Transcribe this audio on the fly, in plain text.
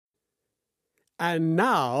And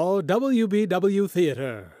now, WBW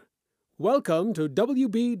Theater. Welcome to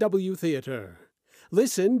WBW Theater.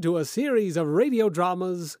 Listen to a series of radio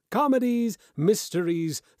dramas, comedies,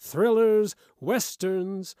 mysteries, thrillers,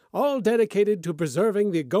 westerns, all dedicated to preserving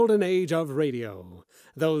the golden age of radio.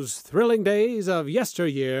 Those thrilling days of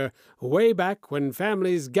yesteryear, way back when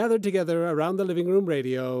families gathered together around the living room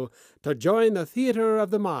radio to join the theater of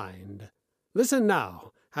the mind. Listen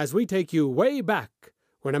now as we take you way back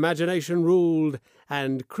when imagination ruled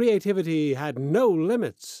and creativity had no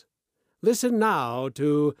limits. Listen now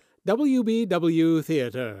to WBW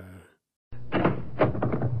Theater.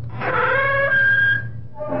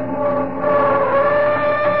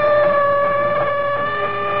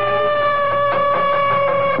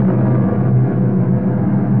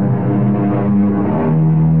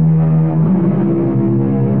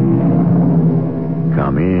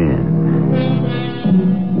 Come in.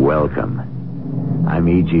 Welcome. I'm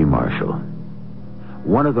E.G. Marshall.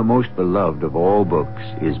 One of the most beloved of all books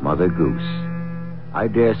is Mother Goose. I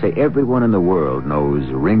dare say everyone in the world knows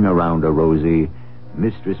Ring Around a Rosie,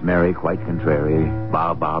 Mistress Mary Quite Contrary,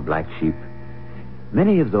 Baa Baa Black Sheep.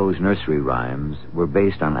 Many of those nursery rhymes were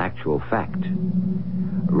based on actual fact.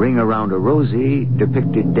 Ring Around a Rosie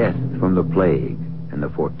depicted death from the plague in the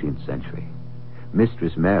 14th century.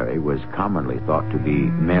 Mistress Mary was commonly thought to be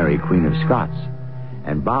Mary, Queen of Scots,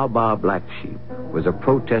 and Baa Baa Black Sheep was a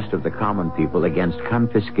protest of the common people against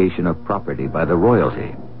confiscation of property by the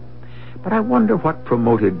royalty. But I wonder what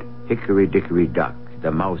promoted Hickory Dickory Dock.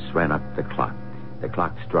 The mouse ran up the clock. The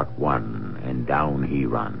clock struck 1, and down he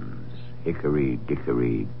runs. Hickory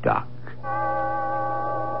Dickory Dock.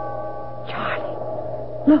 Charlie,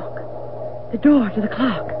 look. The door to the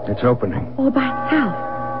clock. It's opening. All by itself.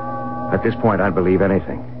 At this point, I'd believe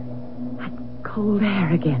anything. That cold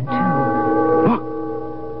air again, too. Look.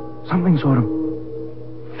 Something sort of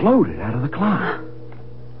floated out of the clock.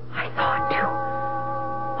 I saw it, too.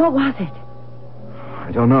 What was it?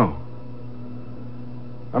 I don't know.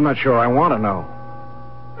 I'm not sure I want to know.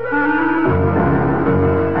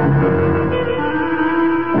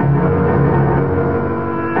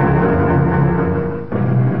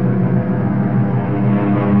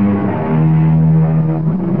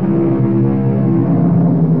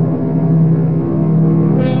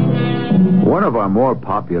 One of our more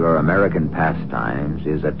popular American pastimes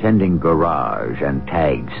is attending garage and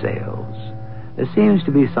tag sales. There seems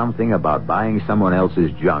to be something about buying someone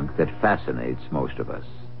else's junk that fascinates most of us.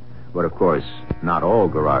 But of course, not all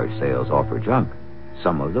garage sales offer junk.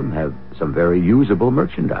 Some of them have some very usable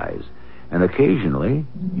merchandise, and occasionally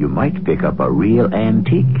you might pick up a real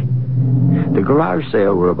antique. The garage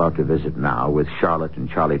sale we're about to visit now with Charlotte and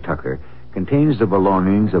Charlie Tucker contains the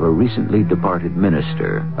belongings of a recently departed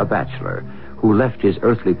minister, a bachelor, who left his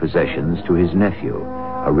earthly possessions to his nephew,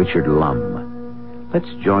 a Richard Lum. Let's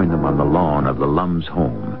join them on the lawn of the Lum's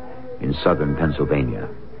home in southern Pennsylvania.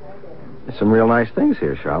 There's some real nice things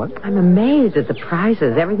here, Charlotte. I'm amazed at the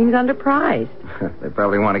prices. Everything's underpriced. They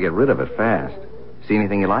probably want to get rid of it fast. See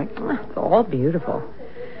anything you like? It's all beautiful.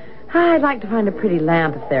 I'd like to find a pretty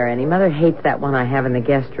lamp if there are any. Mother hates that one I have in the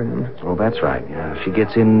guest room. Oh, that's right. Yeah, she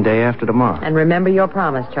gets in day after tomorrow. And remember your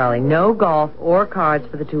promise, Charlie. No golf or cards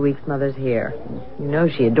for the 2 weeks Mother's here. You know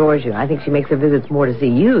she adores you. I think she makes her visits more to see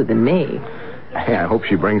you than me. Hey, I hope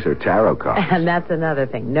she brings her tarot cards. And that's another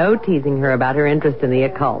thing. No teasing her about her interest in the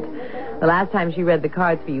occult. The last time she read the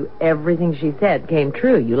cards for you, everything she said came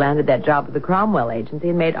true. You landed that job with the Cromwell Agency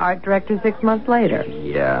and made art director 6 months later.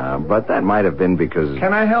 Yeah, but that might have been because...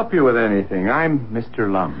 Can I help you with anything? I'm Mr.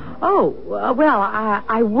 Lum. Oh, well,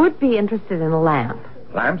 I would be interested in a lamp.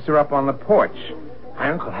 Lamps are up on the porch.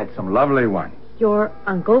 My uncle had some lovely ones. Your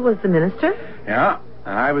uncle was the minister? Yeah,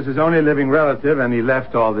 I was his only living relative, and he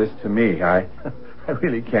left all this to me. I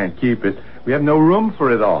really can't keep it. We have no room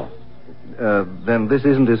for it all. Then this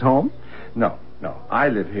isn't his home? No. I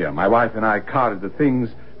live here. My wife and I carted the things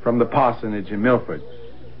from the parsonage in Milford.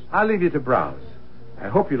 I'll leave you to browse. I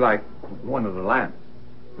hope you like one of the lamps.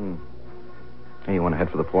 Hey, you want to head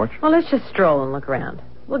for the porch? Well, let's just stroll and look around.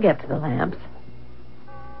 We'll get to the lamps.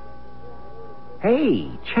 Hey,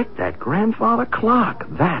 check that grandfather clock.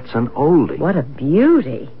 That's an oldie. What a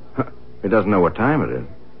beauty. It doesn't know what time it is.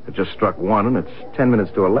 It just struck 1, and it's 10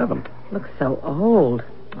 minutes to 11. Looks so old.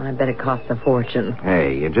 I bet it costs a fortune.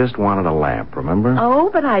 Hey, you just wanted a lamp, remember? Oh,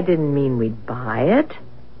 but I didn't mean we'd buy it.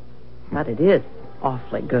 But it is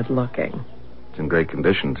awfully good looking. It's in great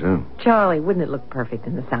condition, too. Charlie, wouldn't it look perfect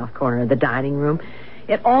in the south corner of the dining room?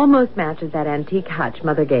 It almost matches that antique hutch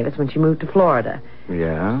Mother gave us when she moved to Florida.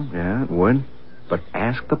 Yeah, it would. But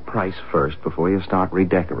ask the price first before you start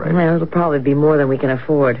redecorating. Well, it'll probably be more than we can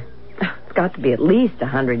afford. It's got to be at least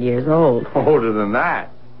 100 years old. Older than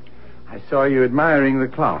that. I saw you admiring the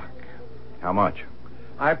clock. How much?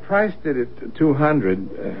 I priced it at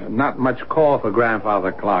 $200. Not much call for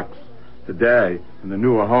grandfather clocks today in the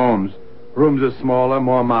newer homes. Rooms are smaller,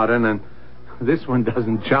 more modern, and this one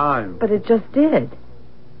doesn't chime. But it just did.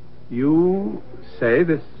 You say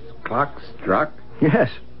this clock struck? Yes,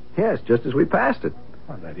 just as we passed it.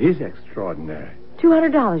 Well, that is extraordinary.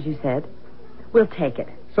 $200, you said. We'll take it.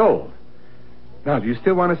 Sold. Now, do you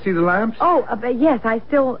still want to see the lamps? Oh, yes, I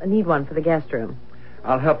still need one for the guest room.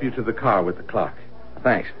 I'll help you to the car with the clock.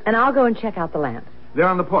 Thanks. And I'll go and check out the lamps. They're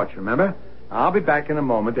on the porch, remember? I'll be back in a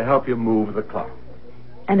moment to help you move the clock.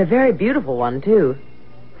 And a very beautiful one, too.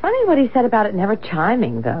 Funny what he said about it never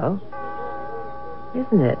chiming, though.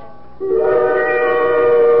 Isn't it?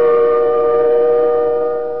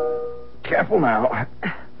 Careful now.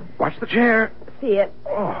 Watch the chair. See it.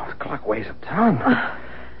 Oh, the clock weighs a ton.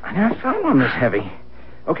 I never found one this heavy.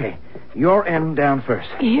 Okay, your end down first.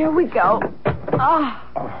 Here we go.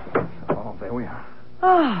 Oh, there we are.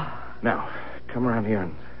 Now, come around here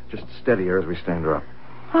and just steady her as we stand her up.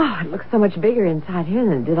 Oh, it looks so much bigger inside here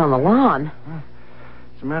than it did on the lawn.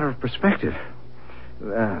 It's a matter of perspective.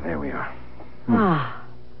 There we are.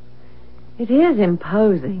 It is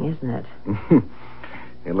imposing, isn't it?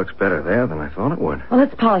 It looks better there than I thought it would. Well,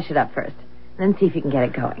 let's polish it up first, and then see if you can get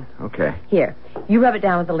it going. Okay. Here, you rub it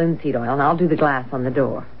down with the linseed oil, and I'll do the glass on the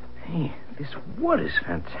door. Hey, this wood is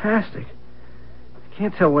fantastic. I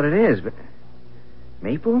can't tell what it is, but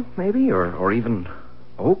maple, maybe, or even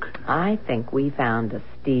oak? I think we found a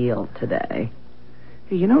steal today.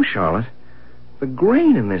 Hey, you know, Charlotte, the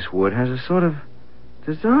grain in this wood has a sort of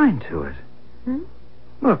design to it.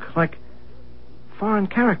 Look, like foreign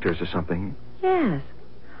characters or something. Yes.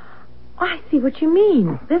 I see what you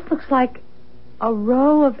mean. This looks like a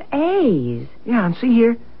row of A's. Yeah, and see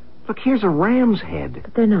here. Look, here's a ram's head.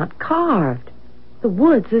 But they're not carved. The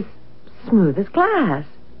wood's as smooth as glass.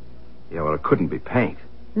 Yeah, well, it couldn't be paint.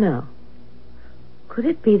 No. Could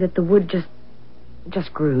it be that the wood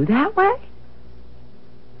just grew that way?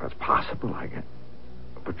 That's possible, I guess.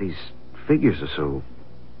 But these figures are so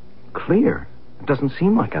clear. It doesn't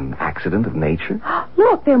seem like an accident of nature.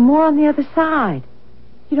 Look, there are more on the other side.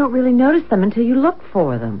 You don't really notice them until you look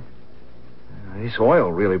for them. This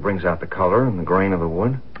oil really brings out the color and the grain of the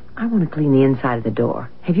wood. I want to clean the inside of the door.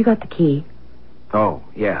 Have you got the key? Oh,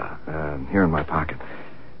 yeah. Here in my pocket.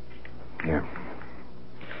 Here.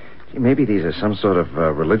 See, maybe these are some sort of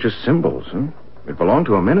religious symbols, huh? It belonged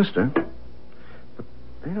to a minister. But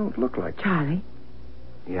they don't look like... Charlie.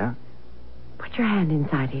 Yeah? Put your hand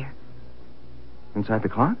inside here. Inside the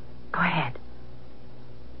clock? Go ahead.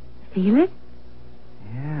 Feel it?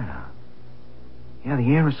 Yeah. Yeah,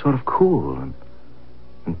 the air is sort of cool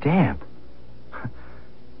and damp.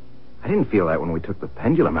 I didn't feel that when we took the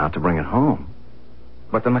pendulum out to bring it home.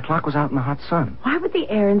 But then the clock was out in the hot sun. Why would the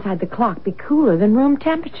air inside the clock be cooler than room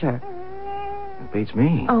temperature? It beats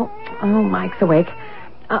me. Oh, Mike's awake.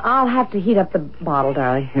 I'll have to heat up the bottle,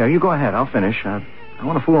 darling. Yeah, you go ahead. I'll finish. I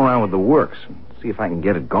want to fool around with the works and see if I can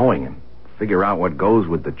get it going and figure out what goes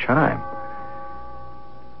with the chime.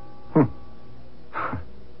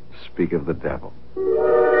 Speak of the devil.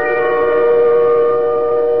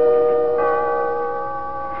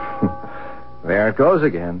 There it goes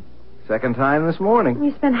again. Second time this morning.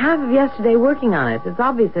 You spent half of yesterday working on it. It's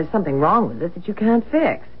obvious there's something wrong with it that you can't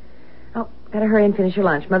fix. Oh, better hurry and finish your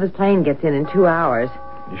lunch. Mother's plane gets in 2 hours.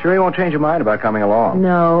 You sure you won't change your mind about coming along?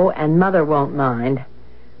 No, and Mother won't mind.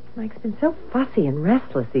 Mike's been so fussy and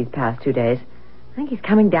restless these past 2 days. I think he's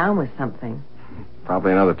coming down with something.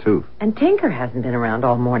 Probably another tooth. And Tinker hasn't been around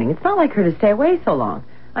all morning. It's not like her to stay away so long.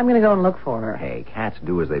 I'm going to go and look for her. Hey, cats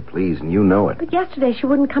do as they please, and you know it. But yesterday she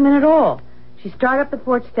wouldn't come in at all. She'd start up the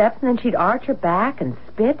porch steps, and then she'd arch her back and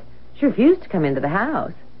spit. She refused to come into the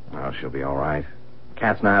house. Oh, she'll be all right.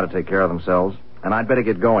 Cats know how to take care of themselves. And I'd better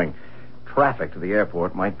get going. Traffic to the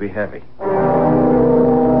airport might be heavy.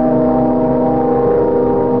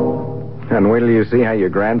 And wait till you see how your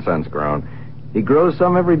grandson's grown. He grows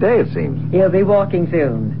some every day, it seems. He'll be walking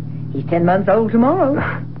soon. He's 10 months old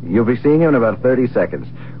tomorrow. You'll be seeing him in about 30 seconds.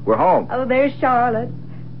 We're home. Oh, there's Charlotte.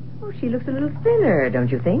 Oh, she looks a little thinner, don't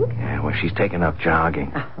you think? Yeah, well, she's taken up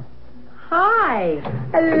jogging. Hi.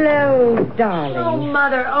 Hello, darling. Oh,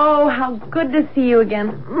 Mother. Oh, how good to see you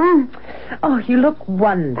again. Oh, you look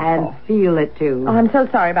wonderful. And feel it, too. Oh, I'm so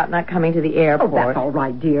sorry about not coming to the airport. Oh, that's all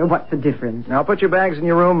right, dear. What's the difference? Now put your bags in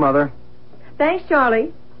your room, Mother. Thanks,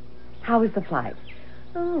 Charlie. How was the flight?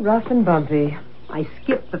 Oh, rough and bumpy. I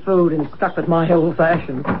skipped the food and stuck with my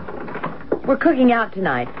old-fashioned. We're cooking out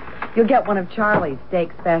tonight. You'll get one of Charlie's steak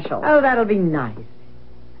specials. Oh, that'll be nice.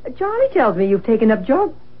 Charlie tells me you've taken up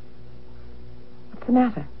jog. What's the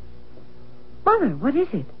matter? Mother, what is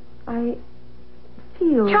it? I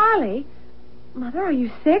feel... Charlie! Mother, are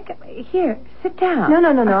you sick? Here, sit down.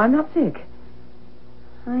 No, I'm not sick.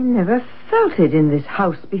 I never felt it in this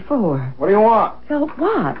house before. What do you want? Felt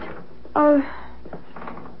what? A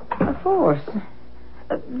force.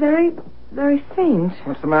 Very, very faint.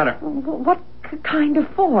 What's the matter? What kind of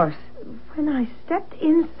force? When I stepped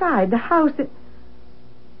inside the house, it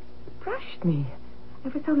brushed me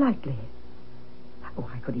ever so lightly. Oh,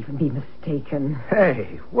 I could even be mistaken.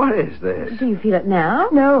 Hey, what is this? Do you feel it now?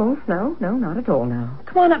 No, not at all now.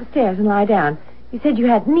 Come on upstairs and lie down. You said you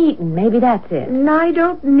hadn't eaten. Maybe that's it. I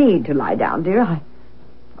don't need to lie down, dear. I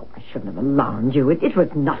shouldn't have alarmed you. It was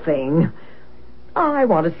nothing. I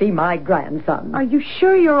want to see my grandson. Are you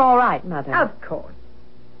sure you're all right, Mother? Of course.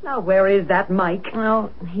 Now, where is that Mike?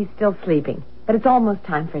 Well, he's still sleeping. But it's almost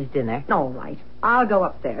time for his dinner. All right. I'll go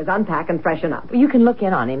upstairs, unpack and freshen up. You can look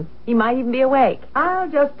in on him. He might even be awake. I'll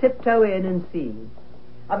just tiptoe in and see.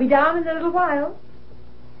 I'll be down in a little while.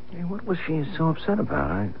 Hey, what was she so upset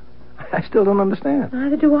about? I still don't understand.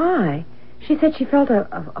 Neither do I. She said she felt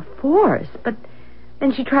a force, but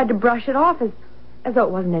then she tried to brush it off as though it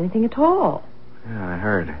wasn't anything at all. Yeah, I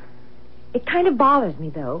heard. It kind of bothers me,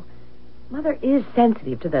 though. Mother is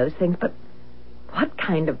sensitive to those things, but what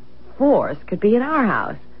kind of force could be in our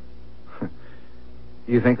house?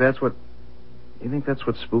 You think that's what's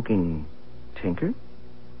spooking Tinker?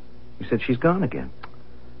 You said she's gone again.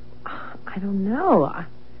 I don't know.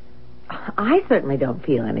 I certainly don't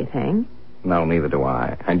feel anything. No, neither do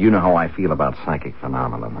I. And you know how I feel about psychic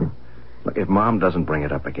phenomena. Look, if Mom doesn't bring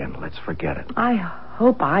it up again, let's forget it. I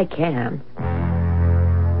hope I can.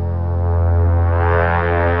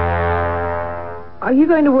 Are you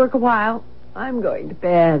going to work a while? I'm going to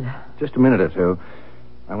bed. Just a minute or two.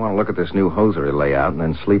 I want to look at this new hosiery layout and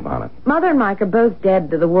then sleep on it. Mother and Mike are both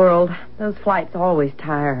dead to the world. Those flights always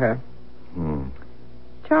tire her.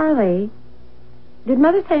 Charlie, did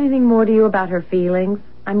Mother say anything more to you about her feelings?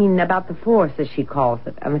 I mean, about the force, as she calls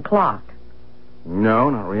it, and the clock. No,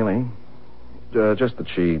 not really. Just that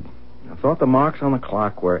she thought the marks on the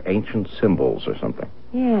clock were ancient symbols or something.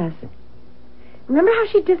 Yes. Remember how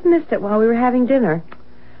she dismissed it while we were having dinner?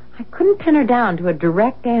 I couldn't pin her down to a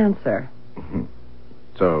direct answer.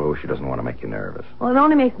 So she doesn't want to make you nervous. Well, it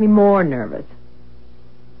only makes me more nervous.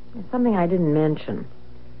 There's something I didn't mention.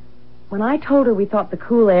 When I told her we thought the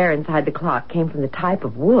cool air inside the clock came from the type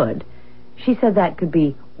of wood, she said that could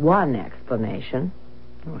be one explanation.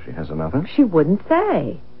 Oh, she has another? She wouldn't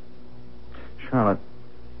say. Charlotte,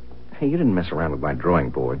 hey, you didn't mess around with my drawing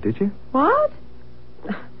board, did you? What?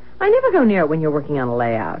 I never go near it when you're working on a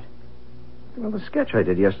layout. Well, the sketch I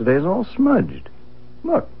did yesterday is all smudged.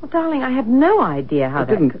 Look. Well, darling, I have no idea how it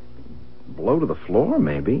didn't blow to the floor,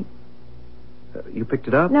 maybe. You picked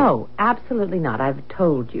it up? No, absolutely not. I've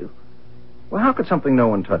told you. Well, how could something no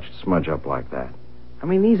one touched smudge up like that? I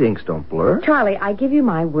mean, these inks don't blur. Charlie, I give you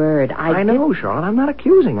my word. I know, Charlotte. I'm not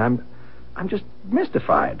accusing. I'm just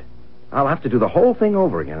mystified. I'll have to do the whole thing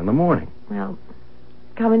over again in the morning. Well,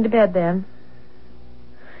 come into bed then.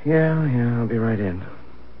 Yeah, I'll be right in.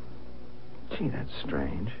 Gee, that's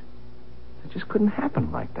strange. It just couldn't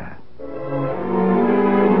happen like that.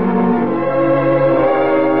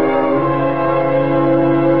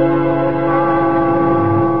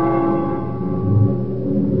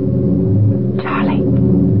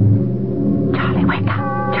 Charlie, wake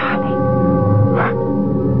up. Charlie.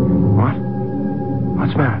 What?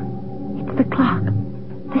 What's the matter? It's the clock.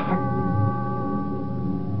 Listen.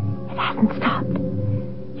 It hasn't stopped.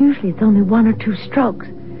 Usually it's only 1 or 2 strokes.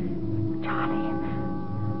 Charlie,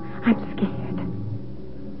 I'm scared.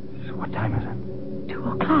 So what time is it? 2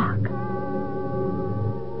 o'clock.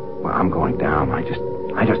 Well, I'm going down. I just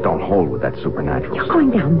don't hold with that supernatural You're stuff.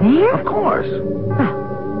 going down there? Of course.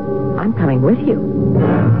 Well, I'm coming with you.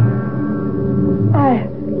 I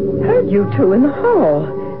heard you two in the hall.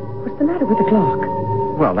 What's the matter with the clock?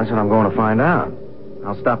 Well, that's what I'm going to find out.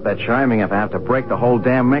 I'll stop that chiming if I have to break the whole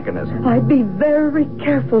damn mechanism. I'd be very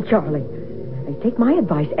careful, Charlie. Now, take my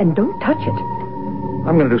advice and don't touch it.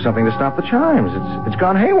 I'm going to do something to stop the chimes. It's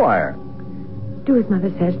gone haywire. Do as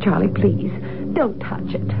Mother says, Charlie, please. Don't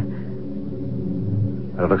touch it.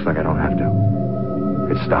 But it looks like I don't have to.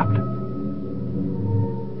 It stopped.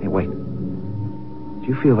 Hey, wait. Do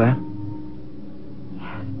you feel that?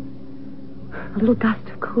 Yes. A little gust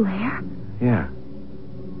of cool air? Yeah.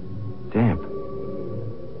 Damp.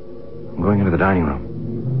 I'm going into the dining room.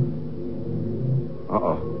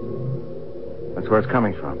 Uh-oh. That's where it's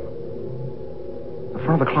coming from. The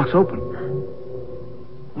front of the clock's open.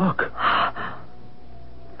 Look.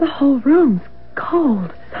 The whole room's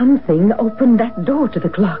cold. Something opened that door to the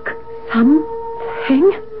clock. Something?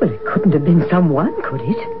 Well, it couldn't have been someone, could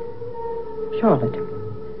it? Charlotte,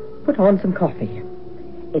 put on some coffee.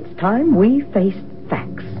 It's time we faced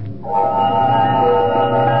facts.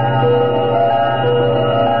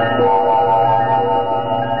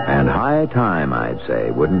 And high time, I'd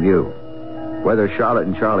say, wouldn't you? Whether Charlotte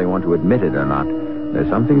and Charlie want to admit it or not, there's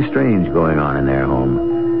something strange going on in their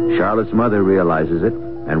home. Charlotte's mother realizes it,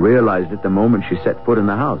 and realized it the moment she set foot in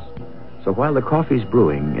the house. So while the coffee's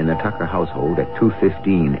brewing in the Tucker household at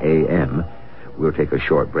 2:15 a.m., we'll take a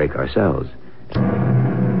short break ourselves.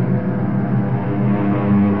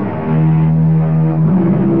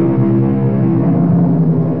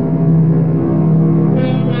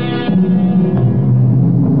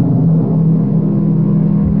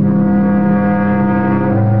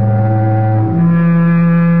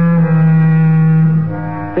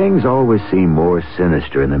 Things always seem more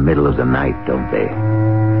sinister in the middle of the night, don't they?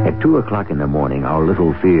 At 2 o'clock in the morning, our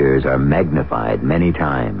little fears are magnified many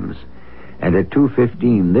times. And at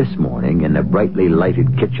 2:15 this morning, in the brightly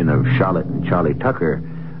lighted kitchen of Charlotte and Charlie Tucker,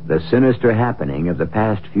 the sinister happening of the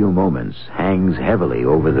past few moments hangs heavily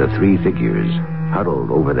over the three figures, huddled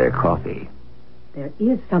over their coffee. There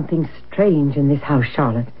is something strange in this house,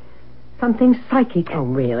 Charlotte. Something psychic. Oh,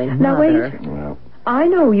 really, Now, Mother? wait. Well, I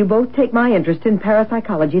know you both take my interest in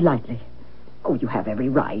parapsychology lightly. Oh, you have every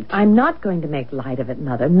right. I'm not going to make light of it,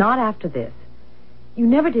 Mother. Not after this. You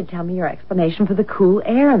never did tell me your explanation for the cool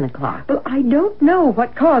air in the clock. Well, I don't know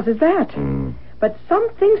what causes that. But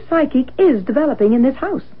something psychic is developing in this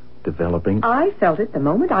house. developing? I felt it the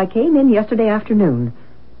moment I came in yesterday afternoon.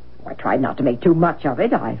 I tried not to make too much of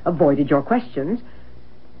it. I avoided your questions.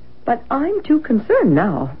 But I'm too concerned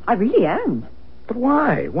now. I really am. But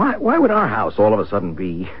why? Why would our house all of a sudden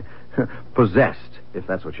be possessed, if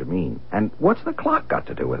that's what you mean? And what's the clock got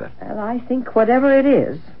to do with it? Well, I think whatever it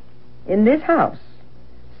is in this house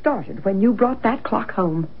started when you brought that clock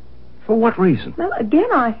home. For what reason? Well, again,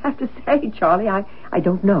 I have to say, Charlie, I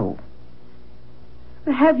don't know.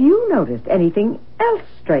 But have you noticed anything else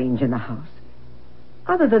strange in the house?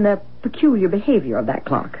 Other than the peculiar behavior of that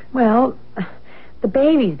clock? Well, the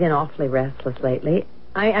baby's been awfully restless lately.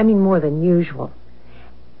 I mean, more than usual.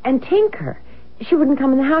 And Tinker, she wouldn't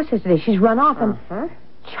come in the house yesterday. She's run off. And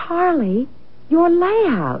Charlie, your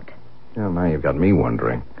layout. Well, now you've got me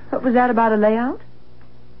wondering. What was that about a layout?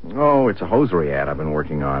 Oh, it's a hosiery ad I've been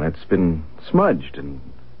working on. It's been smudged, and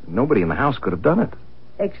nobody in the house could have done it.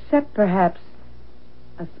 Except perhaps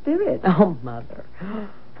a spirit. Oh, Mother.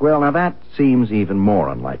 Well, now that seems even more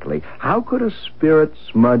unlikely. How could a spirit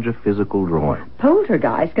smudge a physical drawing?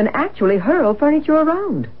 Poltergeist can actually hurl furniture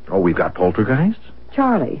around. Oh, we've got poltergeists?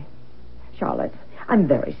 Charlotte, I'm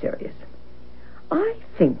very serious. I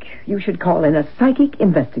think you should call in a psychic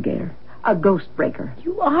investigator, a ghost breaker.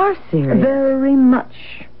 You are serious. Very much.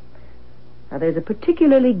 Now, there's a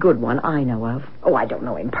particularly good one I know of. Oh, I don't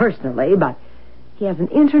know him personally, but he has an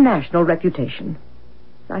international reputation.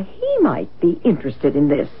 Now, he might be interested in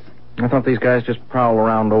this. I thought these guys just prowl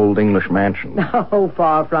around old English mansions. No,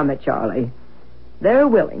 far from it, Charlie. They're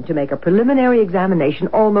willing to make a preliminary examination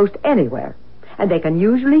almost anywhere, and they can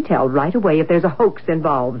usually tell right away if there's a hoax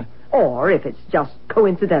involved, or if it's just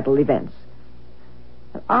coincidental events.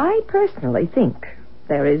 But I personally think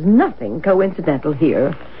there is nothing coincidental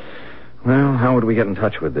here. Well, how would we get in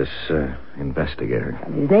touch with this investigator?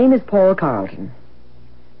 His name is Paul Carlton.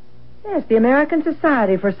 Yes, the American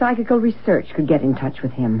Society for Psychical Research could get in touch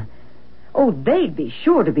with him. Oh, they'd be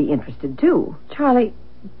sure to be interested, too. Charlie,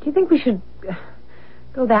 do you think we should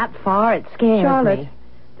go that far? It scares Charlotte, me.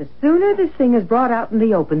 the sooner this thing is brought out in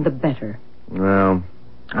the open, the better. Well,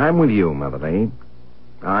 I'm with you, Motherly.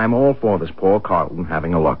 I'm all for this Paul Carlton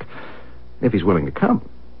having a look, if he's willing to come.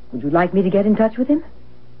 Would you like me to get in touch with him?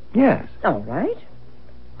 Yes. All right.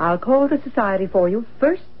 I'll call the society for you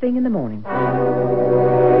first thing in the morning.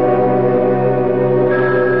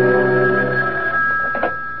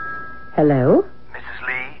 Hello? Mrs.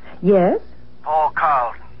 Lee, Yes? Paul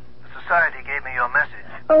Carlton. The society gave me your message.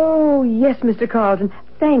 Oh, yes, Mr. Carlton.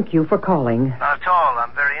 Thank you for calling. Not at all.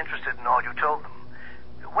 I'm very interested in all you told them.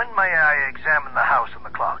 When may I examine the house and the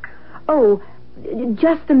clock? Oh,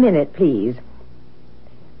 just a minute, please.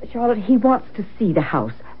 Charlotte, he wants to see the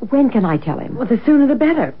house. When can I tell him? Well, the sooner the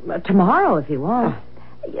better. Tomorrow, if you want.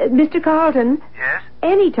 Mr. Carlton, Yes?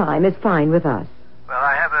 any time is fine with us. Well,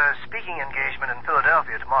 I have a speaking engagement in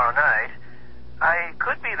Philadelphia tomorrow night. I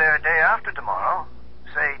could be there day after tomorrow,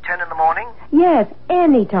 say 10 in the morning. Yes,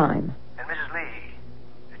 any time. And Mrs.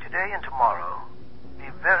 Lee, today and tomorrow, be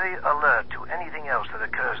very alert to anything else that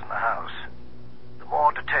occurs in the house. The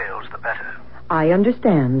more details, the better. I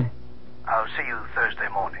understand. I'll see you Thursday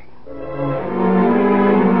morning.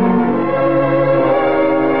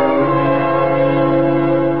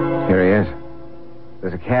 Here he is.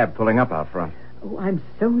 There's a cab pulling up out front. Oh, I'm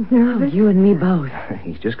so nervous. You and me both.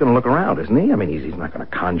 He's just going to look around, isn't he? I mean, he's not going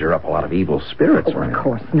to conjure up a lot of evil spirits or Of anything.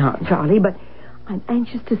 course not, Charlie, but I'm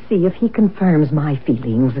anxious to see if he confirms my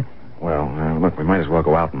feelings. Well, look, we might as well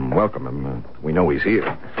go out and welcome him. We know he's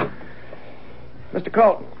here. Mr.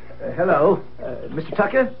 Colton. Hello. Mr.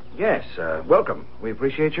 Tucker? Yes, welcome. We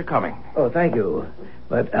appreciate your coming. Oh, thank you.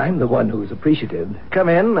 But I'm the one who's appreciative. Come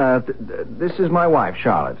in. This is my wife,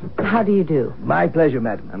 Charlotte. How do you do? My pleasure,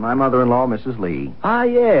 madam. And my mother-in-law, Mrs. Lee. Ah,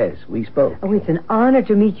 yes, we spoke. Oh, it's an honor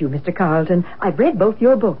to meet you, Mr. Carlton. I've read both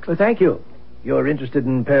your books. Well, thank you. You're interested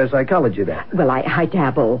in parapsychology, then? Well, I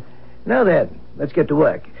dabble. Now then, let's get to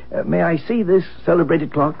work. May I see this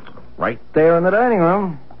celebrated clock? Right there in the dining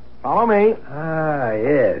room. Follow me. Ah,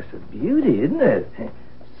 yes. A beauty, isn't it?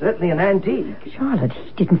 Certainly an antique. Charlotte,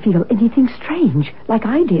 he didn't feel anything strange, like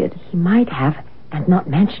I did. He might have and not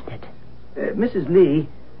mentioned it. Mrs. Lee,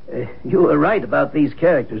 you were right about these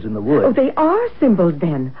characters in the wood. Oh, they are symbols,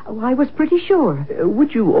 then. Oh, I was pretty sure.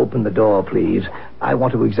 Would you open the door, please? I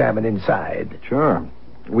want to examine inside. Sure.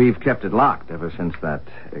 We've kept it locked ever since that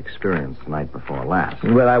experience the night before last.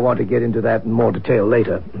 Well, I want to get into that in more detail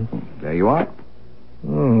later. There you are.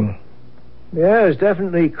 Yeah, it's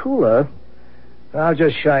definitely cooler. I'll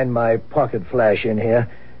just shine my pocket flash in here.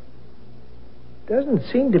 Doesn't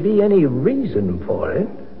seem to be any reason for it.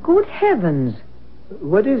 Good heavens.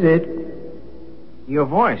 What is it? Your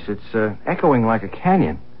voice, it's echoing like a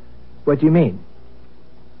canyon. What do you mean?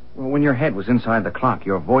 Well, when your head was inside the clock,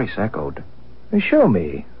 your voice echoed. Show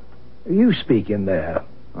me. You speak in there.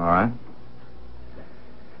 All right.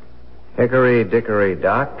 Hickory dickory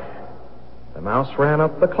dock, the mouse ran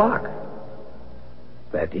up the clock.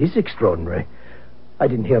 That is extraordinary. I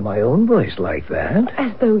didn't hear my own voice like that.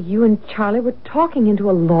 As though you and Charlie were talking into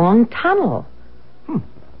a long tunnel.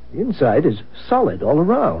 The inside is solid all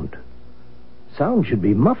around. Sound should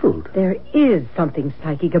be muffled. There is something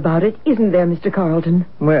psychic about it, isn't there, Mr. Carlton?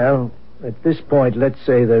 Well, at this point, let's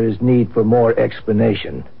say there is need for more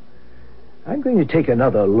explanation. I'm going to take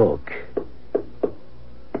another look.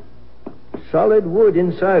 Solid wood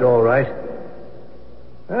inside, all right.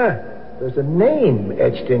 There's a name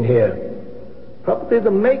etched in here. Probably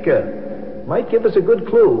the maker. Might give us a good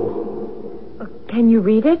clue. Can you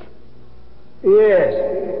read it? Yes,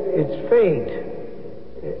 it's faint.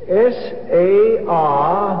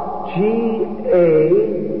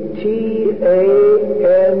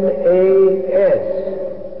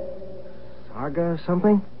 Sargatanas. Sarga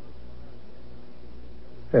something?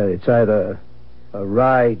 Well, it's either a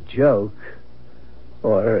wry joke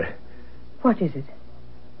or What is it?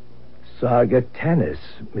 Sargatanas,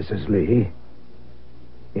 Mrs. Lee.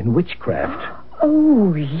 In witchcraft.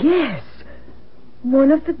 Oh, yes.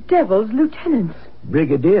 One of the devil's lieutenants.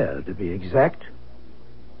 Brigadier, to be exact.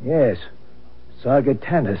 Yes,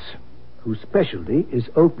 Sargatanas, whose specialty is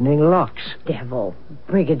opening locks. Devil.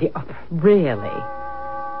 Brigadier. Oh, really?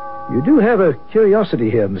 You do have a curiosity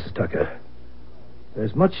here, Mrs. Tucker.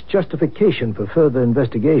 There's much justification for further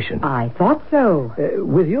investigation. I thought so.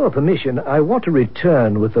 With your permission, I want to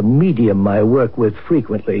return with a medium I work with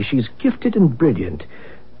frequently. She's gifted and brilliant.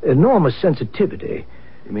 Enormous sensitivity.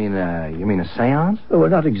 You mean a seance? Oh, well,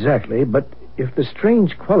 not exactly, but if the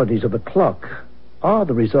strange qualities of the clock are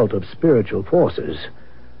the result of spiritual forces,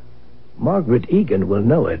 Margaret Egan will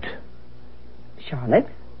know it. Charlotte?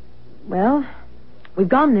 Well, we've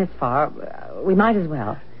gone this far. We might as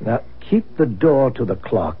well. Now, keep the door to the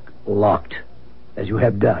clock locked, as you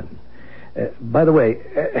have done. By the way,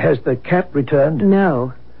 has the cat returned?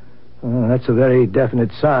 No. That's a very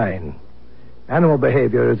definite sign. Animal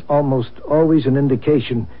behavior is almost always an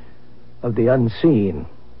indication of the unseen.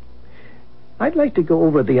 I'd like to go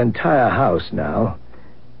over the entire house now,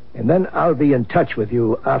 and then I'll be in touch with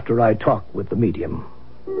you after I talk with the medium.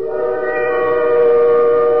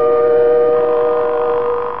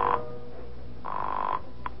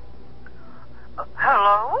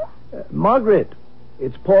 Hello? Margaret,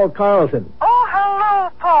 it's Paul Carlton. Oh, hello,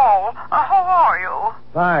 Paul. How are you?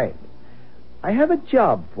 Fine. I have a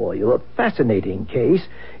job for you, a fascinating case.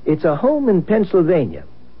 It's a home in Pennsylvania.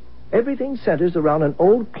 Everything centers around an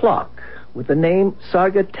old clock with the name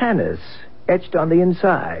Sargatanas etched on the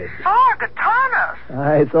inside. Sargatanas?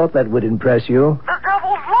 I thought that would impress you. The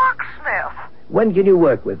devil's locksmith. When can you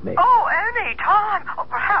work with me? Oh, any time.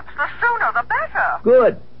 Perhaps the sooner the better.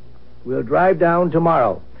 Good. We'll drive down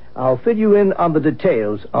tomorrow. I'll fill you in on the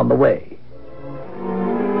details on the way.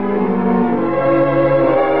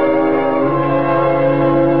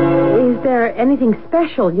 Is there anything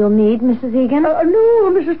special you'll need, Mrs. Egan?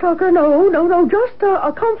 No, Mrs. Tucker, no. Just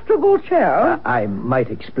a comfortable chair. I might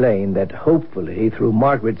explain that hopefully, through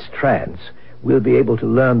Margaret's trance, we'll be able to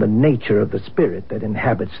learn the nature of the spirit that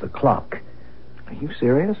inhabits the clock. Are you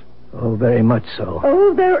serious? Oh, very much so.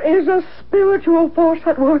 Oh, there is a spiritual force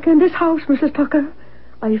at work in this house, Mrs. Tucker.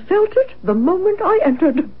 I felt it the moment I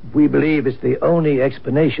entered. We believe it's the only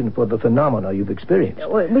explanation for the phenomena you've experienced.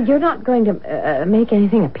 But you're not going to make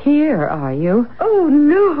anything appear, are you? Oh,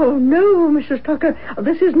 no, Mrs. Tucker.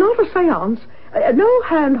 This is not a seance. No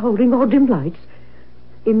hand-holding or dim lights.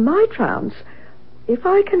 In my trance, if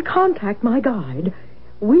I can contact my guide,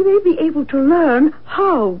 we may be able to learn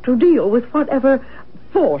how to deal with whatever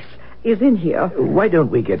force is in here. Why don't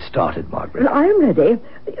we get started, Margaret? I am ready.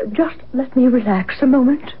 Just let me relax a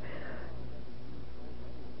moment.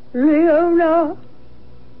 Leona,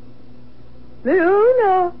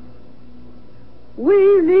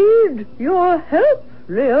 we need your help,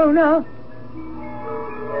 Leona.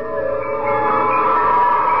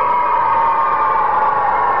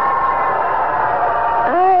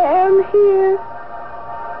 I am here.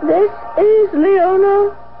 This is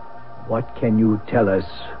Leona. What can you tell us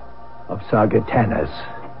of Sargatanas?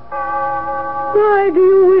 Why do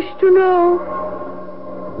you wish to know?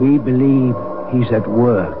 We believe he's at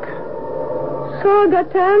work.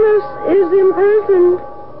 Sargatanas is imprisoned.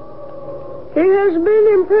 He has been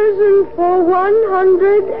imprisoned for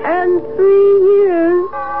 103 years.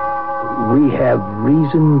 We have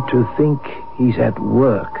reason to think he's at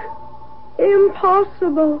work.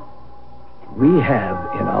 Impossible. We have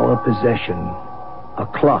in our possession a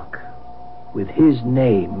clock with his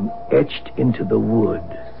name etched into the wood.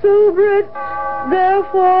 Subrit,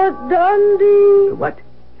 therefore Dundee. What?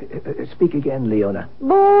 Speak again, Leona.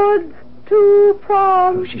 Board to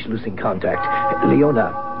prom. Oh, she's losing contact.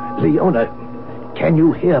 Leona, can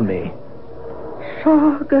you hear me?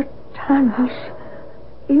 Sargatanas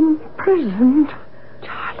imprisoned.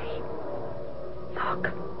 Charlie, look.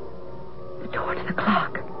 The door to the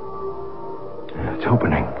clock. It's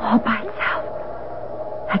opening. All by itself.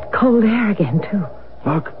 That cold air again, too.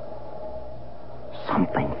 Look.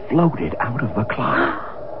 Something floated out of the clock.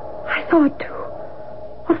 I saw it, too.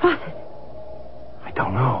 What was it? I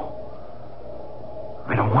don't know.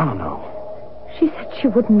 I don't want to know. She said she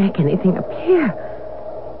wouldn't make anything appear.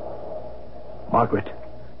 Margaret.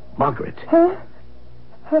 Huh?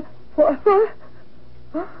 What?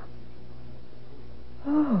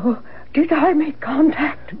 Oh, did I make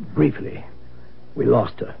contact? Briefly. We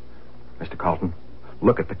lost her. Mr. Carlton,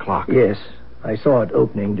 look at the clock. Yes, I saw it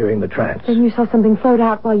opening during the trance. Then you saw something float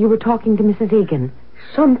out while you were talking to Mrs. Egan.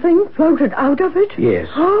 Something floated out of it? Yes.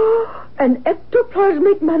 An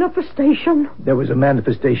ectoplasmic manifestation. There was a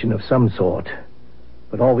manifestation of some sort,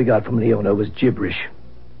 but all we got from Leona was gibberish.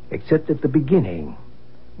 Except at the beginning,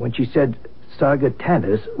 when she said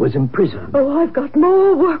Sargatanas was imprisoned. Oh, I've got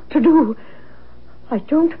more work to do. I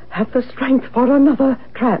don't have the strength for another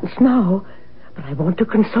trance now, but I want to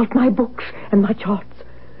consult my books and my charts.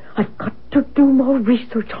 I've got to do more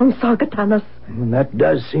research on Sargatanas. And that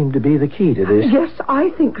does seem to be the key to this. Yes, I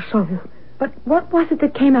think so. But what was it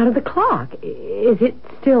that came out of the clock? Is it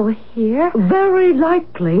still here? Very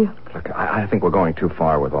likely. Look, I think we're going too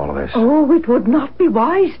far with all of this. Oh, it would not be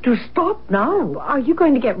wise to stop now. Are you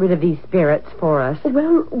going to get rid of these spirits for us?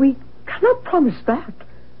 Well, we cannot promise that.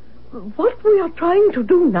 What we are trying to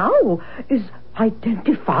do now is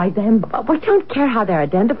identify them. But we don't care how they're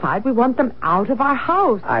identified. We want them out of our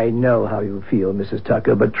house. I know how you feel, Mrs.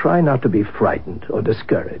 Tucker, but try not to be frightened or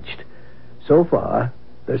discouraged. So far,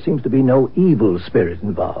 there seems to be no evil spirit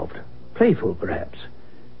involved. Playful, perhaps.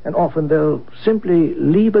 And often they'll simply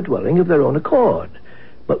leave a dwelling of their own accord.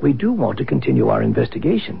 But we do want to continue our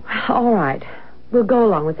investigation. All right. We'll go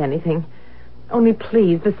along with anything. Only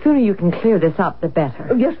please, the sooner you can clear this up, the better.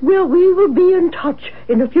 Oh, yes, we will be in touch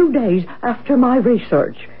in a few days after my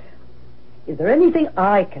research. Is there anything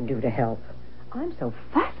I can do to help? I'm so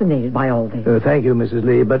fascinated by all this. Thank you, Mrs.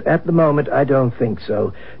 Lee, but at the moment I don't think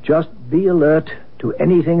so. Just be alert to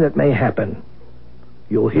anything that may happen.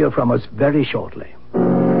 You'll hear from us very shortly.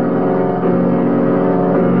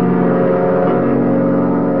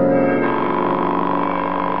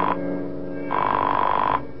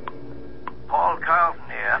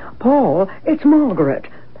 Paul, it's Margaret.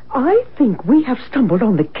 I think we have stumbled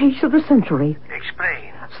on the case of the century.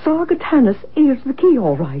 Explain. Sargatanas is the key,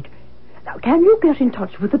 all right. Now, can you get in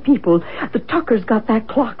touch with the people the Tuckers got that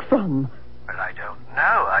clock from? Well, I don't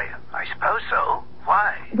know. I suppose so.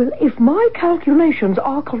 Why? Well, if my calculations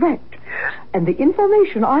are correct, Yes? and the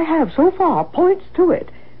information I have so far points to it,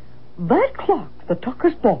 that clock the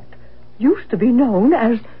Tuckers bought used to be known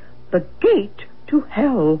as the gate to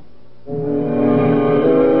hell.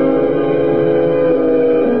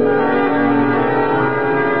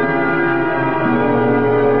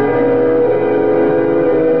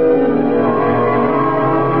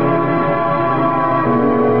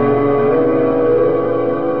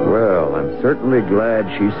 Certainly glad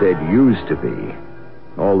she said used to be.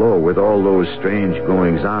 Although, with all those strange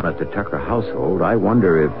goings-on at the Tucker household, I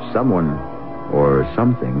wonder if someone or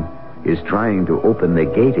something is trying to open the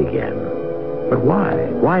gate again. But why?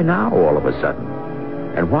 Why now, all of a sudden?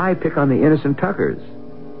 And why pick on the innocent Tuckers?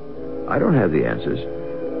 I don't have the answers,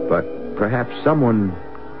 but perhaps someone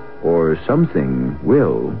or something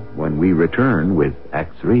will when we return with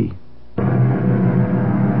Act 3.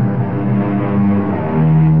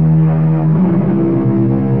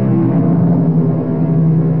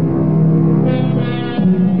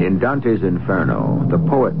 In Dante's Inferno, the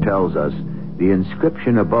poet tells us the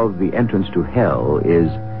inscription above the entrance to hell is,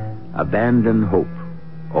 "Abandon hope,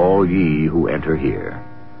 all ye who enter here."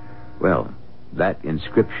 Well, that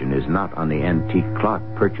inscription is not on the antique clock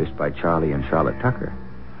purchased by Charlie and Charlotte Tucker.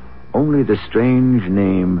 Only the strange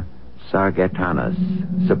name Sargatanas,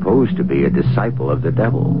 supposed to be a disciple of the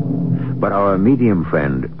devil. But our medium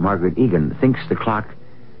friend, Margaret Egan, thinks the clock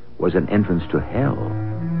was an entrance to hell,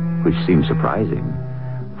 which seems surprising.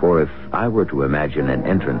 For if I were to imagine an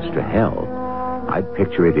entrance to hell, I'd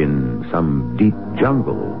picture it in some deep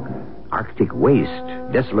jungle, Arctic waste,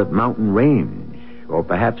 desolate mountain range, or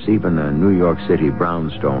perhaps even a New York City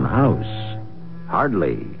brownstone house.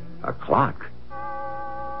 Hardly a clock.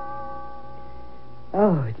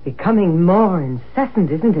 Oh, it's becoming more incessant,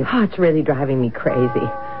 isn't it? Oh, it's really driving me crazy.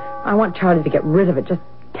 I want Charlie to get rid of it. Just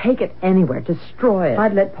take it anywhere. Destroy it.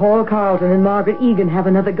 I'd let Paul Carlton and Margaret Egan have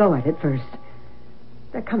another go at it first.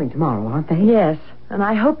 They're coming tomorrow, aren't they? Yes, and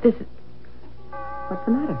I hope this... What's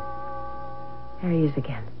the matter? There he is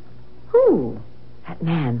again. Who? That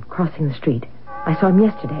man crossing the street. I saw him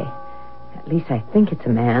yesterday. At least I think it's a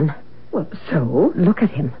man. Well, so? Look at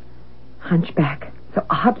him. Hunchback. So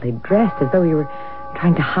oddly dressed, as though he were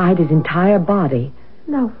trying to hide his entire body.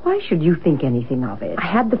 Now, why should you think anything of it? I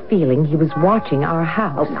had the feeling he was watching our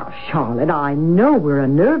house. Oh, now, Charlotte, I know we're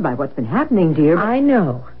unnerved by what's been happening, dear. But... I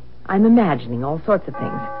know. I'm imagining all sorts of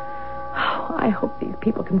things. Oh, I hope these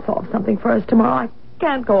people can solve something for us tomorrow. I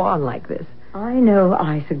can't go on like this. I know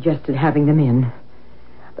I suggested having them in.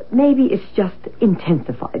 But maybe it's just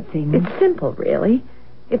intensified things. It's simple, really.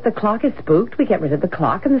 If the clock is spooked, we get rid of the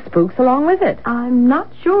clock and the spooks along with it. I'm not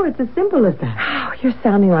sure it's as simple as that. Oh, you're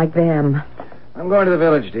sounding like them. I'm going to the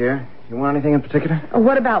village, dear. You want anything in particular? Oh,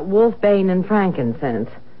 what about wolfbane and frankincense?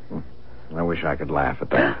 I wish I could laugh at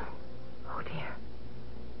that. Oh, dear.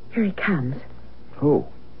 Here he comes. Who?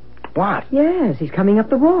 What? Yes, he's coming up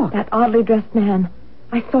the walk. That oddly dressed man.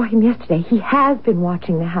 I saw him yesterday. He has been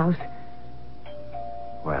watching the house.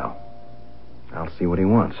 Well, I'll see what he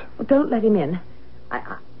wants. Well, don't let him in.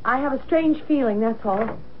 I have a strange feeling, that's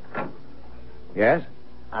all. Yes?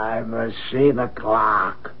 I must see the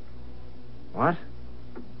clock. What?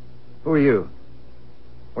 Who are you?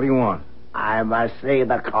 What do you want? I must see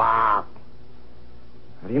the clock.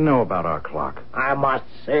 How do you know about our clock? I must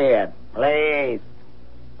see it, please.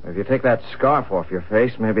 If you take that scarf off your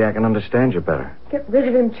face, maybe I can understand you better. Get rid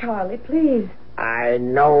of him, Charlie, please. I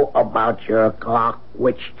know about your clock,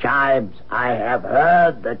 which chimes. I have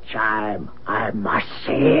heard the chime. I must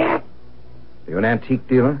see it. Are you an antique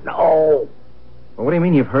dealer? No. Well, what do you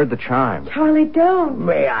mean you've heard the chime? Charlie, don't.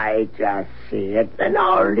 May I just see it, then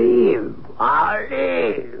I'll leave. I'll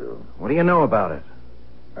leave. What do you know about it?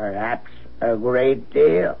 Perhaps a great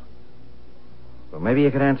deal. Well, maybe you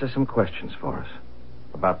could answer some questions for us.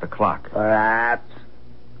 About the clock. Perhaps.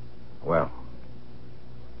 Well,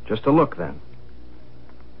 just a look, then.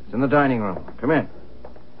 It's in the dining room. Come in.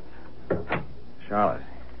 Charlotte,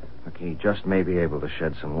 look, he just may be able to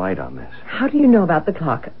shed some light on this. How do you know about the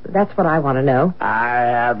clock? That's what I want to know. I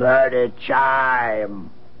have heard it chime.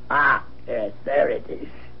 Ah, yes, there it is.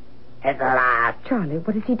 At last. Charlie,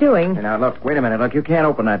 what is he doing? Hey, now, look, wait a minute. Look, you can't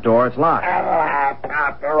open that door. It's locked. At last,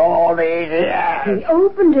 after all these years. He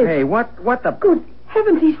opened it. Hey, what the... Good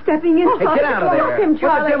heavens, he's stepping in. Hey, get out of there. Him,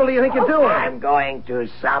 What the devil do you think you're doing? I'm going to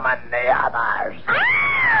summon the others.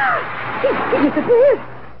 He disappeared.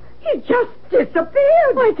 He just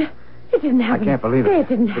disappeared. Wait, it didn't I happen. can't believe it. It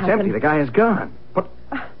didn't It's happen. empty. The guy is gone. What?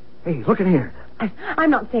 Hey, look in here. I'm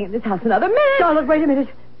not staying at this house another minute. Charlotte, wait a minute.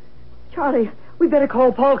 Charlie, we better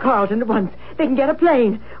call Paul Carlton at once. They can get a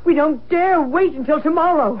plane. We don't dare wait until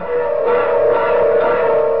tomorrow.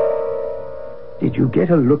 Did you get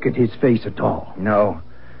a look at his face at all? No.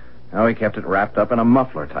 No, he kept it wrapped up in a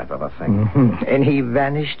muffler type of a thing. Mm-hmm. And he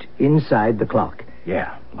vanished inside the clock.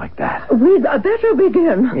 Yeah, like that. We'd better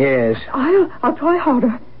begin. Yes. I'll try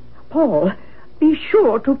harder. Paul, be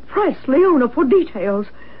sure to press Leona for details.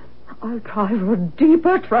 I'll try for a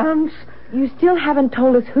deeper trance. You still haven't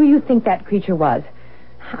told us who you think that creature was.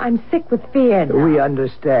 I'm sick with fear now. We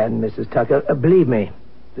understand, Mrs. Tucker. Believe me,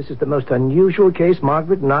 this is the most unusual case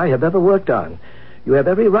Margaret and I have ever worked on. You have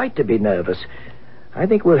every right to be nervous. I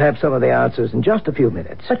think we'll have some of the answers in just a few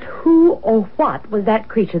minutes. But who or what was that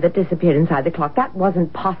creature that disappeared inside the clock? That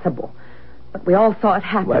wasn't possible. But we all saw it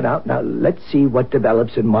happen. Well, now, let's see what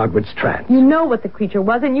develops in Margaret's trance. You know what the creature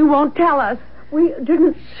was, and you won't tell us. We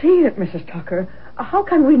didn't see it, Mrs. Tucker. How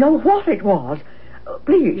can we know what it was?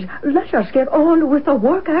 Please, let us get on with the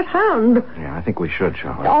work at hand. Yeah, I think we should,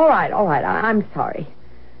 Charlie. All right. I'm sorry.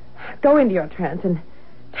 Go into your trance and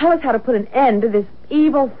tell us how to put an end to this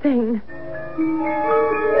evil thing.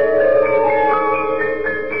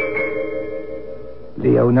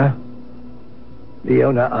 Leona?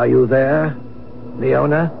 Leona, are you there?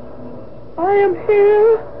 Leona? I am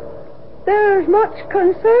here. There's much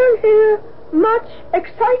concern here. Much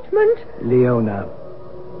excitement. Leona.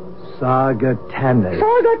 Sargatanas.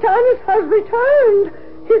 Sargatanas has returned.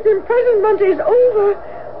 His imprisonment is over.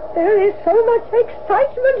 There is so much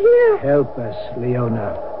excitement here. Help us,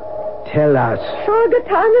 Leona. Tell us.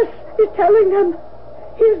 Sargatanas is telling them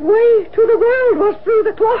his way to the world was through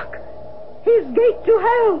the clock. His gate to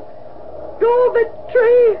hell.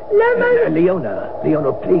 Dormitory Lemon.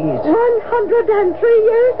 Leona, please. 103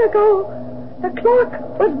 years ago, the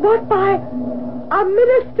clock was bought by a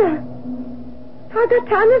minister.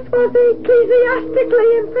 Sargatanas was ecclesiastically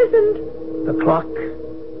imprisoned. The clock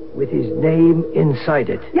with his name inside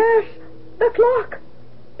it. Yes, the clock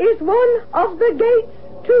is one of the gates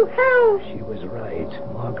to hell. She was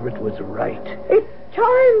right. Margaret was right. It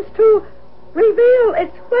chimes to reveal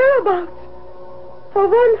its whereabouts. For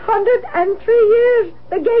 103 years,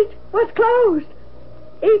 the gate was closed.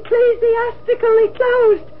 Ecclesiastically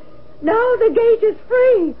closed. Now the gate is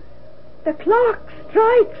free. The clock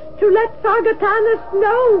strikes to let Sargatanas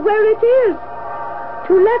know where it is.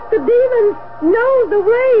 To let the demons know the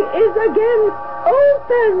way is again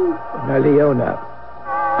open. Now, Leona,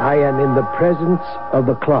 I am in the presence of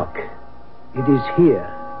the clock. It is here,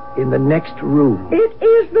 in the next room. It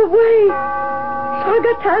is the way.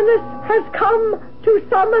 Sargatanas has come to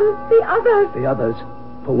summon the others. The others?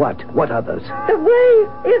 For what? What others? The way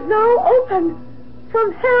is now open.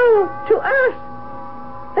 From hell to earth.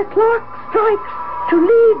 The clock strikes to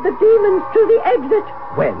lead the demons to the exit.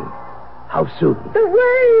 When? How soon? The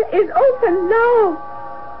way is open now.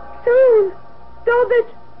 Soon. Tobit,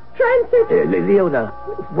 transit. Leona,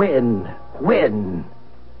 when? When?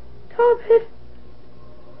 Tobit.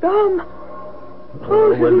 Dom.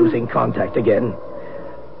 Oh, we're losing contact again.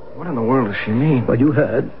 What in the world does she mean? Well, you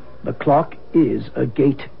heard. The clock is a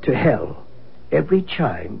gate to hell. Every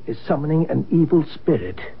chime is summoning an evil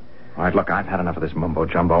spirit. All right, look, I've had enough of this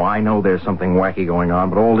mumbo-jumbo. I know there's something wacky going on,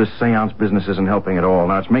 but all this seance business isn't helping at all.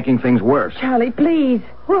 Now, it's making things worse. Charlie, please.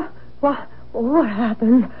 What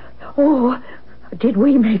happened? Oh, did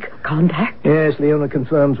we make contact? Yes, Leona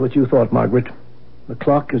confirms what you thought, Margaret. The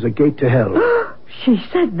clock is a gate to hell. She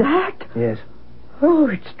said that? Yes. Oh,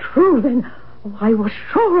 it's true, then. Oh, I was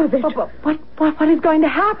sure of it. But what is going to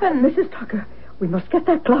happen? Mrs. Tucker, we must get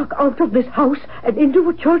that clock out of this house and into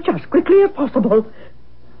a church as quickly as possible.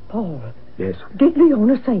 Paul. Yes? Did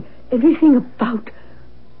Leona say anything about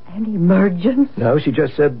an emergence? No, she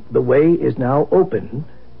just said the way is now open.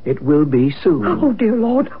 It will be soon. Oh, dear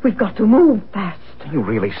Lord, we've got to move fast. Are you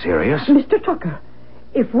really serious? Mr. Tucker,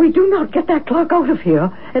 if we do not get that clock out of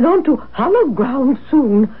here and onto hallowed ground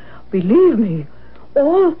soon, believe me,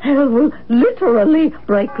 all hell will literally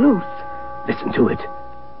break loose. Listen to it.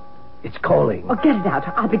 It's calling. Oh, get it out.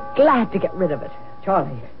 I'll be glad to get rid of it.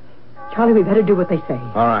 Charlie, we better do what they say.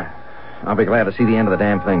 All right. I'll be glad to see the end of the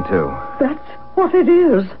damn thing, too. That's what it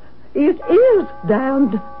is. It is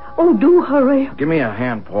damned. Oh, do hurry. Give me a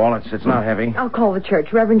hand, Paul. It's not heavy. I'll call the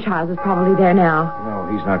church. Reverend Childs is probably there now.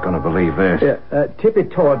 No, he's not going to believe this. Tip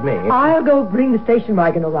it toward me. I'll go bring the station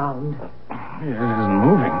wagon around. It isn't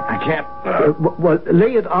moving. I can't... Well,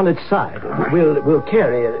 lay it on its side. We'll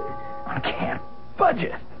carry it. I can't budge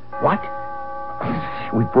it. What?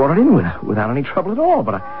 We brought it in without any trouble at all,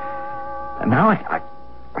 but now I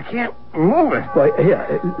can't move it. Well,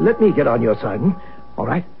 here, let me get on your side. All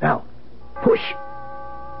right, now, push.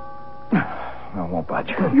 No, it won't budge.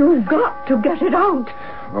 You've got to get it out.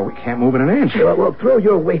 Well, we can't move it an inch. Well, throw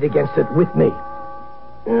your weight against it with me.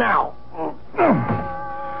 Now.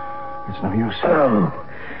 It's no use. Oh,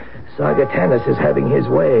 Sargatanas is having his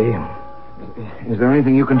way. Is there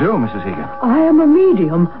anything you can do, Mrs. Egan? I am a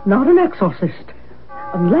medium, not an exorcist.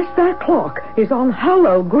 Unless that clock is on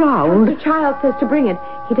hallowed ground. The child says to bring it.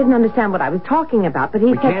 He didn't understand what I was talking about, but he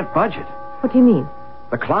We said... can't budge it. What do you mean?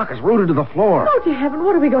 The clock is rooted to the floor. Oh, dear heaven,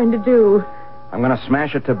 what are we going to do? I'm going to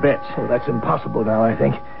smash it to bits. Oh, that's impossible now, I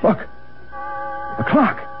think. Look. The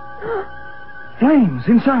clock. Flames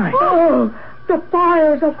inside. Oh, the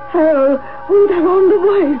fires of hell. Oh, they're on the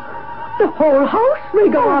way. The whole house may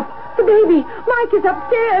go up. The baby. Mike is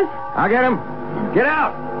upstairs. I'll get him. Get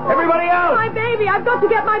out. Everybody out. My baby. I've got to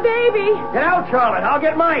get my baby. Get out, Charlotte. I'll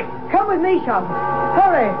get Mike. Come with me, Charlotte.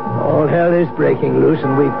 Hurry. All hell is breaking loose,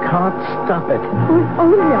 and we can't stop it. If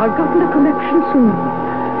only I'd gotten a connection soon.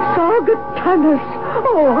 Sargatanas.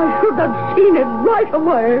 Oh, I should have seen it right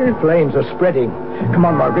away. Flames are spreading. Come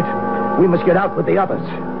on, Margaret. We must get out with the others.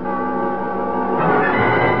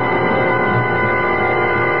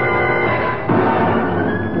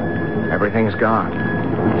 Everything's gone.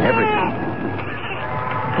 Everything.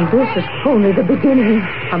 This is only the beginning,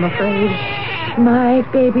 I'm afraid. My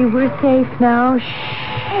baby, we're safe now.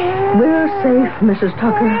 We're safe, Mrs.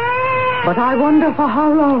 Tucker. But I wonder for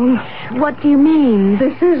how long. What do you mean?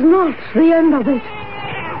 This is not the end of it.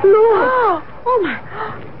 Look! Oh, my.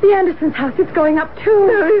 The Andersons' house is going up, too.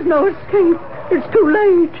 There is no escape. It's too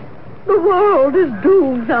late. The world is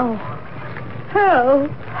doomed now. Hell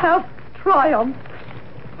hath triumphed.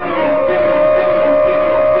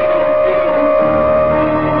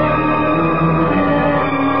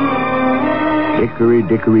 Hickory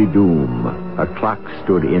dickory doom, a clock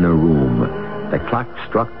stood in a room. The clock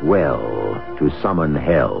struck well to summon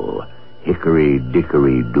hell. Hickory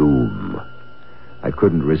dickory doom. I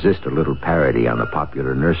couldn't resist a little parody on the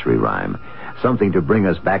popular nursery rhyme. Something to bring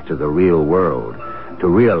us back to the real world. To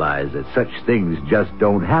realize that such things just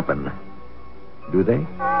don't happen. Do they?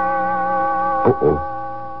 Uh-oh.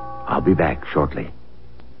 I'll be back shortly.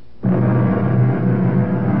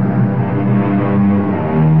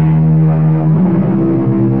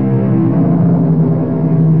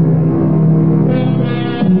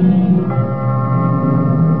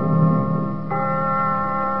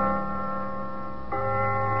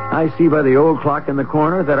 I see by the old clock in the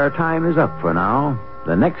corner that our time is up for now.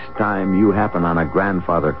 The next time you happen on a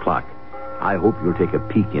grandfather clock, I hope you'll take a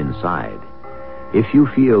peek inside. If you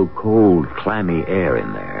feel cold, clammy air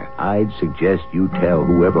in there, I'd suggest you tell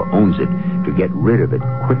whoever owns it to get rid of it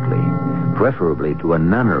quickly, preferably to a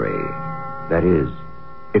nunnery. That is,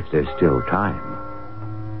 if there's still time.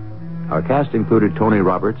 Our cast included Tony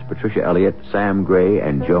Roberts, Patricia Elliott, Sam Gray,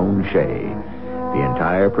 and Joan Shea. The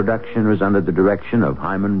entire production was under the direction of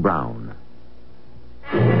Hyman Brown.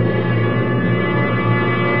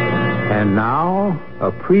 And now,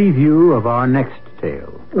 a preview of our next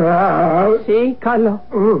tale. See, Carlo?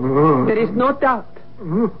 There is no doubt.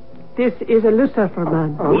 This is a Lucifer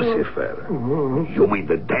man. Lucifer? You mean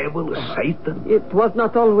the devil, Satan? It was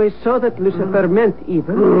not always so that Lucifer meant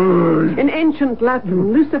evil. In ancient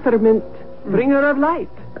Latin, Lucifer meant bringer of light,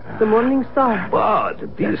 the morning star.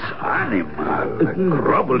 But this animal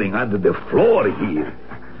groveling under the floor here,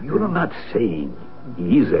 you're not saying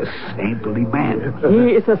he's a saintly man?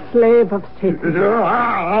 He is a slave of Satan.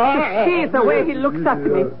 See the way he looks at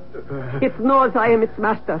me. It knows I am its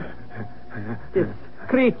master. This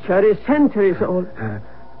creature is centuries old.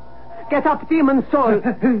 Get up, demon soul.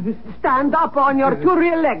 Stand up on your two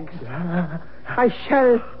real legs. I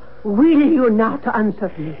shall will you now to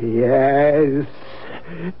answer me. Yes.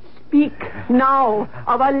 Speak now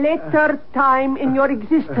of a later time in your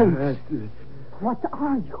existence. What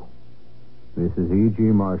are you? This is E.G.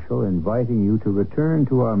 Marshall inviting you to return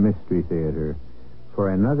to our Mystery Theater for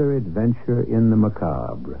another adventure in the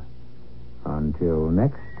macabre. Until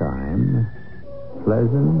next time,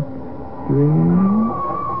 pleasant dreams.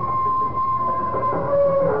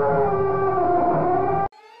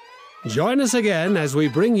 Join us again as we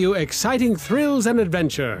bring you exciting thrills and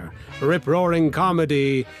adventure, rip-roaring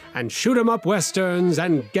comedy, and shoot-'em-up westerns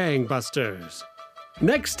and gangbusters.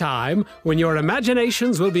 Next time, when your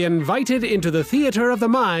imaginations will be invited into the theater of the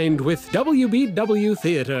mind with WBW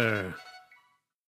Theater.